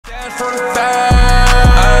from the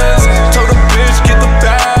fans. Told the bitch get the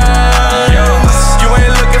bag. You ain't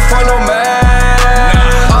looking for no man.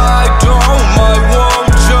 I might won't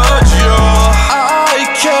judge you. I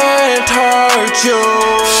can't hurt you.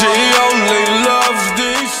 She only loves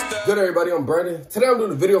these. Good everybody, I'm Brandon. Today I'm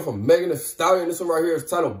doing a video from Megan Thee Stallion. This one right here is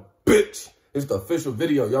titled Bitch. It's the official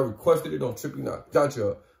video. Y'all requested it, don't trip you not.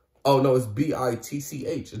 Gotcha. Oh no, it's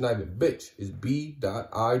B.I.T.C.H. It's not even bitch. It's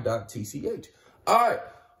B.I.T.C.H. Alright.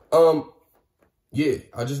 Yeah,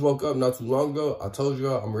 I just woke up not too long ago. I told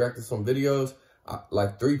y'all I'm reacting to some videos.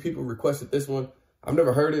 Like 3 people requested this one. I've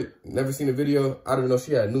never heard it, never seen a video. I didn't know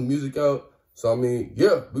she had new music out. So I mean,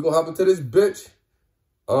 yeah, we gonna hop into this bitch.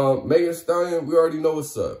 Megan Thee Stallion, we already know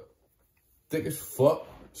what's up. Thick as fuck.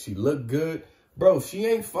 She look good. Bro, she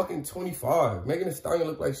ain't fucking 25. Megan Thee Stallion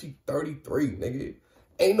look like she 33, nigga.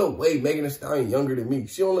 Ain't no way Megan Thee Stallion younger than me.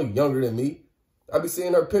 She don't look younger than me. I be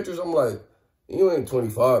seeing her pictures, I'm like, you ain't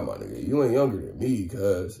 25, my nigga. You ain't younger than me,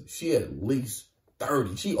 cause she at least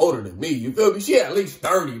 30. She older than me, you feel me? She at least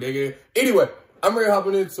 30, nigga. Anyway, I'm ready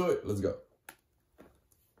hopping into it. Let's go.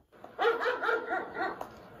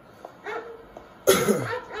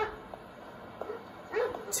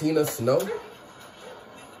 Tina Snow? You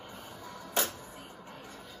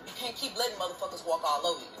can't keep letting motherfuckers walk all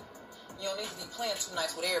over you. You don't need to be playing too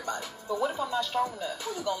nice with everybody. But what if I'm not strong enough?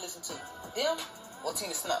 Who you gonna listen to? Them or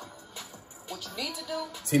Tina Snow? What you need to do?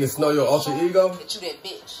 Tina Snow, your alter ego? That you that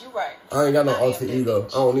bitch. You right. I ain't got no alter ego. I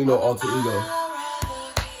don't need no alter ego.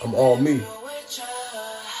 I'm all me. Real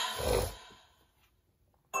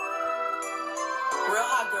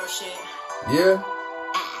hot girl shit. Yeah?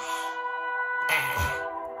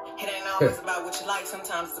 It ain't always about what you like.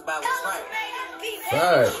 Sometimes it's about what's right.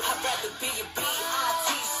 Right. I'd rather be a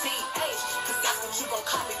B.I.T.C.H. Cause that's what you gon'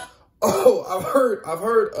 call me. Oh,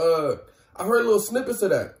 I've heard little snippets of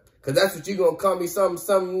that. Cause that's what you gonna call me, something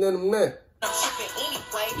in a minute. I'm tripping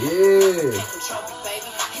anyway. Yeah. Take control, baby.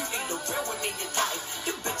 You need the real one in your life.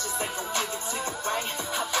 You bitches ain't gon' give it to you, right?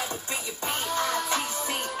 I'd rather be a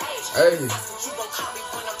B.I.T.C.H. Hey. That's what you gon' call me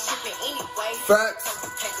when I'm tripping anyway. Facts.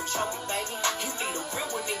 Take control, baby. You need a real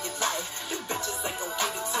one in your life. You bitches ain't gon'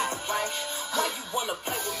 give it to you, right? Why you wanna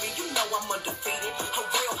play with me? You know I'm undefeated. A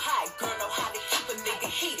real high girl know how to keep a nigga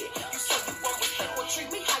heated. You say you want me, well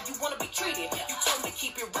treat me how you wanna be treated. You told me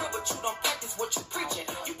keep it real, but you don't practice what you preaching.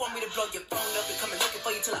 You want me to blow your phone up and come and looking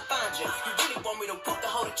for you till I find you. You really want me to whoop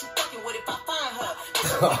the hoe that you fucking with if I find her.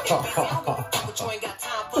 But you ain't got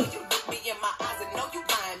time for you. Look me in my eyes and know you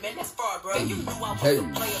lying, man. That's far, bro. You knew I was a player.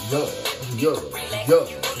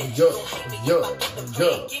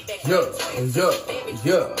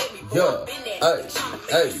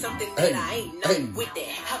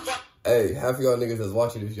 Hey, half of y'all niggas that's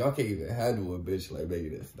watching this, y'all can't even handle a bitch like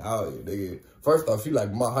Megan Thee Stallion, nigga. First off, she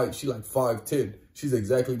like my height. She like 5'10". She's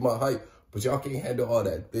exactly my height. But y'all can't handle all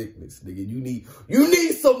that thickness, nigga. You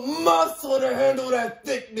need some muscle to handle that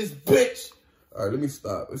thickness, bitch. All right, let me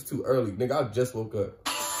stop. It's too early, nigga. I just woke up.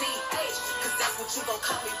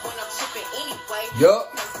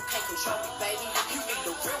 Yup.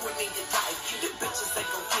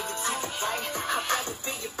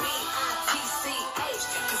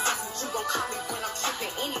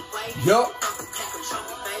 Yup.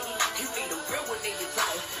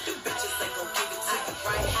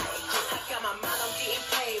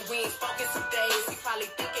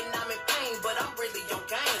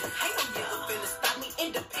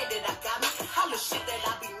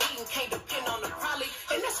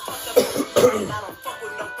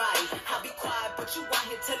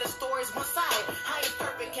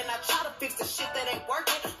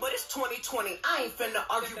 I ain't finna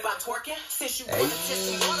argue about twerking. Since you wanna test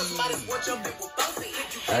some waters, might as well jump in with both feet.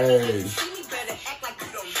 Hey. See me better act like you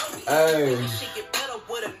don't know me. Hey. She get better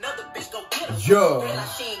with another bitch, go get her. Yeah.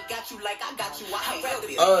 She ain't got you like I got you. I hate rather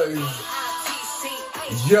be.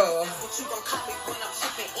 Yeah. What you gon' call me when I'm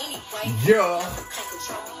tripping anyway? Yeah.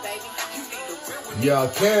 Yeah, I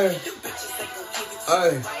can.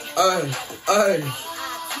 Hey.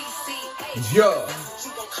 Yeah.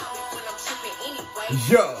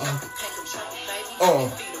 Yeah.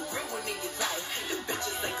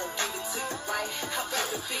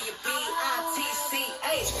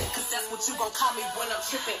 What you gon' call me when I'm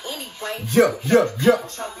tripping anyway? Yeah.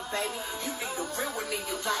 Control me, baby. You need a real one in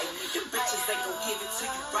your life. Them bitches ain't gon' give it to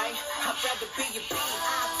you, right? I'd rather be a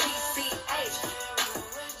B.I.T.C.H.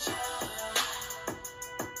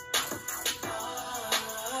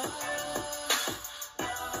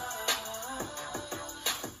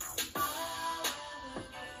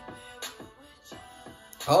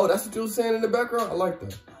 Oh, that's what you were saying in the background? I like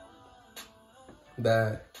that.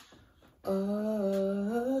 That.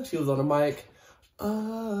 She was on the mic.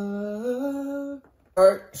 All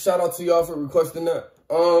right, shout out to y'all for requesting that.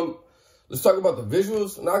 Let's talk about the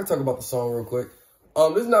visuals. Now I can talk about the song real quick.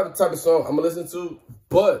 This is not the type of song I'm gonna listen to,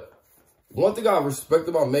 but one thing I respect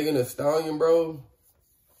about Megan Thee Stallion, bro,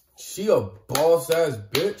 she a boss-ass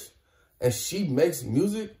bitch, and she makes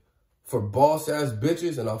music for boss-ass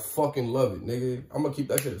bitches, and I fucking love it, nigga. I'm gonna keep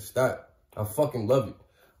that shit a stat. I fucking love it.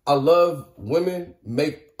 I love women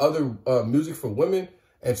make other music for women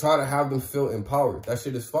and try to have them feel empowered. That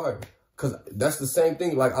shit is fire. Because that's the same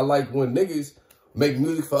thing. Like, I like when niggas make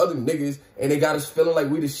music for other niggas and they got us feeling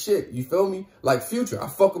like we the shit. You feel me? Like Future. I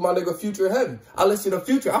fuck with my nigga Future heavy. I listen to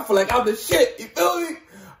Future. I feel like I'm the shit. You feel me?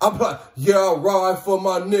 I'm like, yeah, I ride for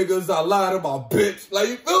my niggas. I lie to my bitch. Like,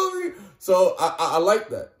 you feel me? So I like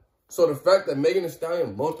that. So the fact that Megan Thee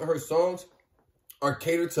Stallion, most of her songs are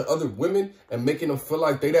catered to other women and making them feel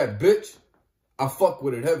like they that bitch, I fuck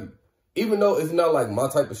with it heavy. Even though it's not like my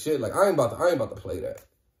type of shit. Like, I ain't about to play that.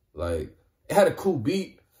 Like, it had a cool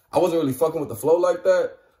beat. I wasn't really fucking with the flow like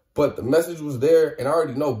that, but the message was there, and I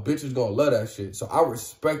already know bitches gonna love that shit. So I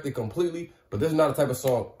respect it completely, but this is not the type of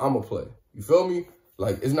song I'm gonna play. You feel me?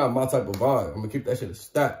 Like, it's not my type of vibe. I'm gonna keep that shit a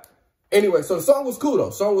stat. Anyway, so the song was cool, though.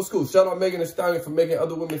 Song was cool. Shout out Megan Thee Stallion for making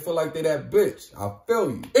other women feel like they that bitch. I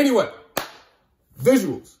feel you. Anyway,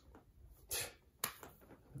 visuals.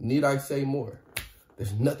 Need I say more?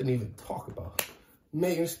 There's nothing to even talk about.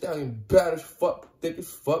 Megan Thee Stallion, bad as fuck, thick as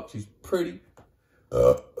fuck. She's pretty.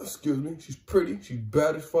 Excuse me. She's pretty. She's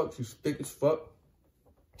bad as fuck. She's thick as fuck.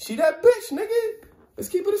 She that bitch, nigga. Let's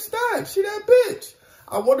keep it a stack. She that bitch.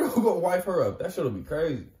 I wonder who gonna wipe her up. That shit'll be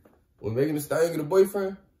crazy. When Megan Thee Stallion get a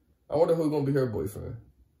boyfriend, I wonder who gonna be her boyfriend.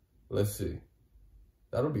 Let's see.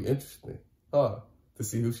 That'll be interesting. To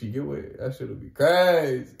see who she get with. That shit'll be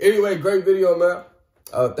crazy. Anyway, great video, man.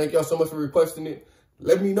 Thank y'all so much for requesting it.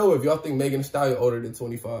 Let me know if y'all think Megan Thee Stallion older than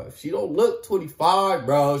 25. She don't look 25,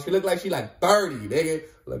 bro. She look like she like 30, nigga.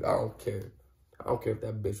 Look, I don't care. I don't care if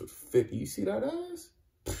that bitch was 50. You see that ass?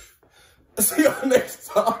 See y'all next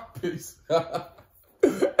time. Peace.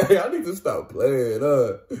 Hey, I need to stop playing,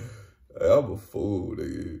 Hey, I'm a fool,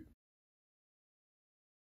 nigga.